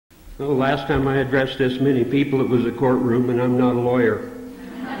Well, the last time I addressed this many people, it was a courtroom, and I'm not a lawyer.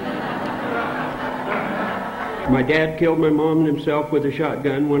 My dad killed my mom and himself with a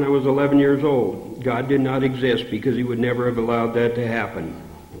shotgun when I was 11 years old. God did not exist because he would never have allowed that to happen.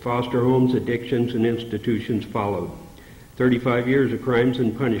 Foster homes, addictions, and institutions followed. 35 years of crimes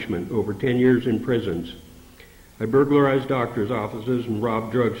and punishment, over 10 years in prisons. I burglarized doctors' offices and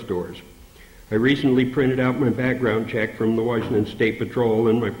robbed drugstores. I recently printed out my background check from the Washington State Patrol,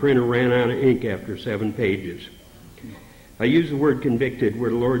 and my printer ran out of ink after 7 pages. I use the word convicted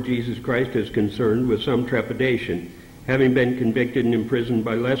where the Lord Jesus Christ is concerned with some trepidation, having been convicted and imprisoned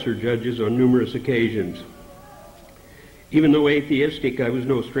by lesser judges on numerous occasions. Even though atheistic, I was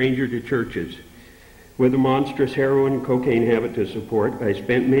no stranger to churches. With a monstrous heroin and cocaine habit to support, I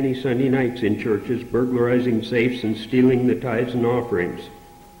spent many Sunday nights in churches, burglarizing safes and stealing the tithes and offerings.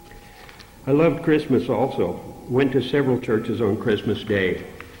 I loved Christmas also. Went to several churches on Christmas Day.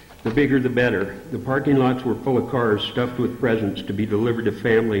 The bigger the better. The parking lots were full of cars stuffed with presents to be delivered to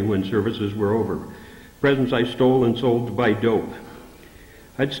family when services were over. Presents I stole and sold to buy dope.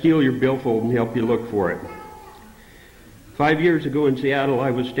 I'd steal your billfold and help you look for it. 5 years ago in Seattle, I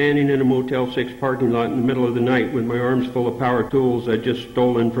was standing in a Motel 6 parking lot in the middle of the night with my arms full of power tools I'd just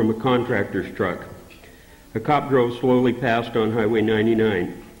stolen from a contractor's truck. A cop drove slowly past on Highway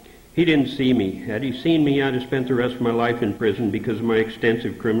 99. He didn't see me. Had he seen me, I'd have spent the rest of my life in prison because of my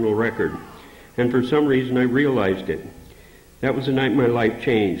extensive criminal record. And for some reason, I realized it. That was the night my life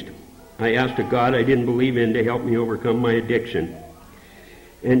changed. I asked a God I didn't believe in to help me overcome my addiction.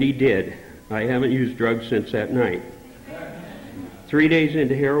 And he did. I haven't used drugs since that night. 3 days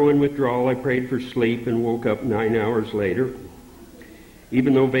into heroin withdrawal, I prayed for sleep and woke up 9 hours later.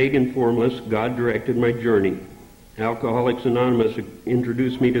 Even though vague and formless, God directed my journey. Alcoholics Anonymous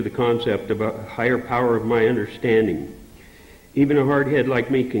introduced me to the concept of a higher power of my understanding. Even a hard head like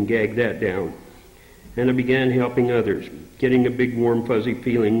me can gag that down. And I began helping others, getting a big warm fuzzy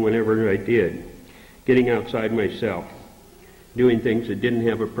feeling whenever I did, getting outside myself, doing things that didn't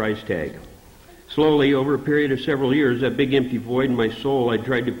have a price tag. Slowly, over a period of several years, that big empty void in my soul I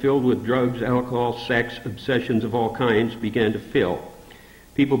tried to fill with drugs, alcohol, sex, obsessions of all kinds began to fill.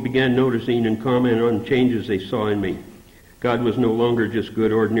 People began noticing and commenting on changes they saw in me. God was no longer just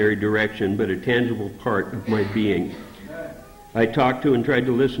good ordinary direction, but a tangible part of my being. I talked to and tried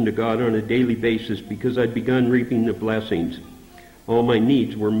to listen to God on a daily basis because I'd begun reaping the blessings. All my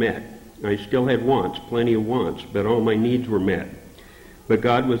needs were met. I still had wants, plenty of wants, but all my needs were met. But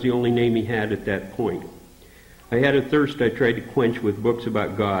God was the only name he had at that point. I had a thirst I tried to quench with books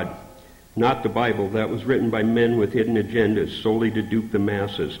about God. Not the Bible. That was written by men with hidden agendas, solely to dupe the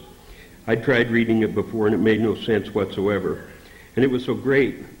masses. I'd tried reading it before and it made no sense whatsoever. And it was so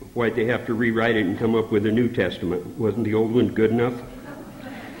great, why'd they have to rewrite it and come up with a New Testament? Wasn't the old one good enough?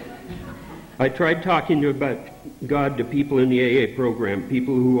 I tried talking about God to people in the AA program,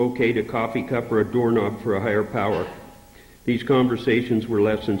 people who okayed a coffee cup or a doorknob for a higher power. These conversations were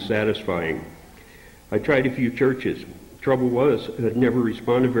less than satisfying. I tried a few churches. Trouble was, I'd never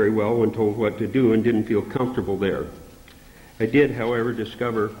responded very well when told what to do and didn't feel comfortable there. I did, however,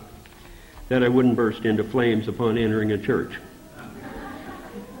 discover that I wouldn't burst into flames upon entering a church.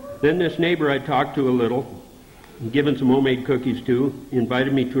 Then this neighbor I talked to a little, given some homemade cookies to,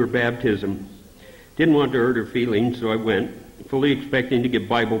 invited me to her baptism. Didn't want to hurt her feelings, so I went, fully expecting to get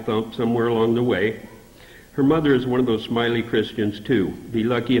Bible thumped somewhere along the way. Her mother is one of those smiley Christians, too. Be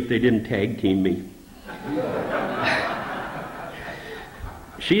lucky if they didn't tag team me.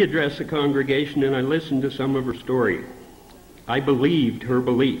 She addressed the congregation, and I listened to some of her story. I believed her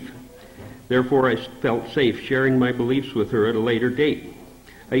belief. Therefore, I felt safe sharing my beliefs with her at a later date.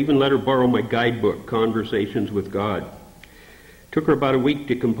 I even let her borrow my guidebook, Conversations with God. Took her about a week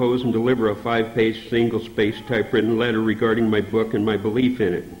to compose and deliver a 5-page, single-spaced typewritten letter regarding my book and my belief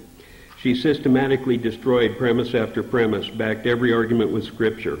in it. She systematically destroyed premise after premise, backed every argument with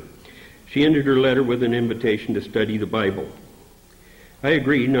Scripture. She ended her letter with an invitation to study the Bible. I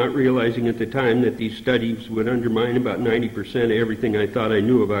agreed, not realizing at the time that these studies would undermine about 90% of everything I thought I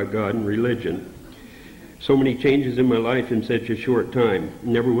knew about God and religion. So many changes in my life in such a short time.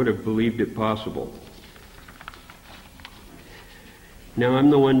 Never would have believed it possible. Now I'm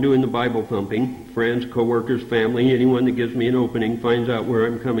the one doing the Bible thumping. Friends, co-workers, family, anyone that gives me an opening finds out where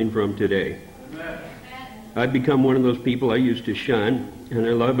I'm coming from today. Amen. I've become one of those people I used to shun, and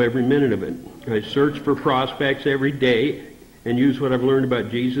I love every minute of it. I search for prospects every day and use what I've learned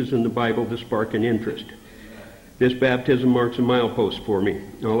about Jesus and the Bible to spark an interest. This baptism marks a milepost for me.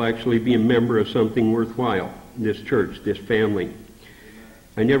 I'll actually be a member of something worthwhile, this church, this family.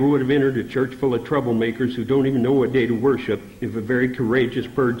 I never would have entered a church full of troublemakers who don't even know what day to worship if a very courageous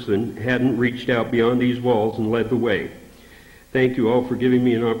person hadn't reached out beyond these walls and led the way. Thank you all for giving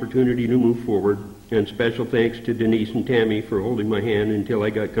me an opportunity to move forward, and special thanks to Denise and Tammy for holding my hand until I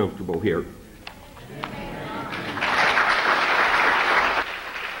got comfortable here.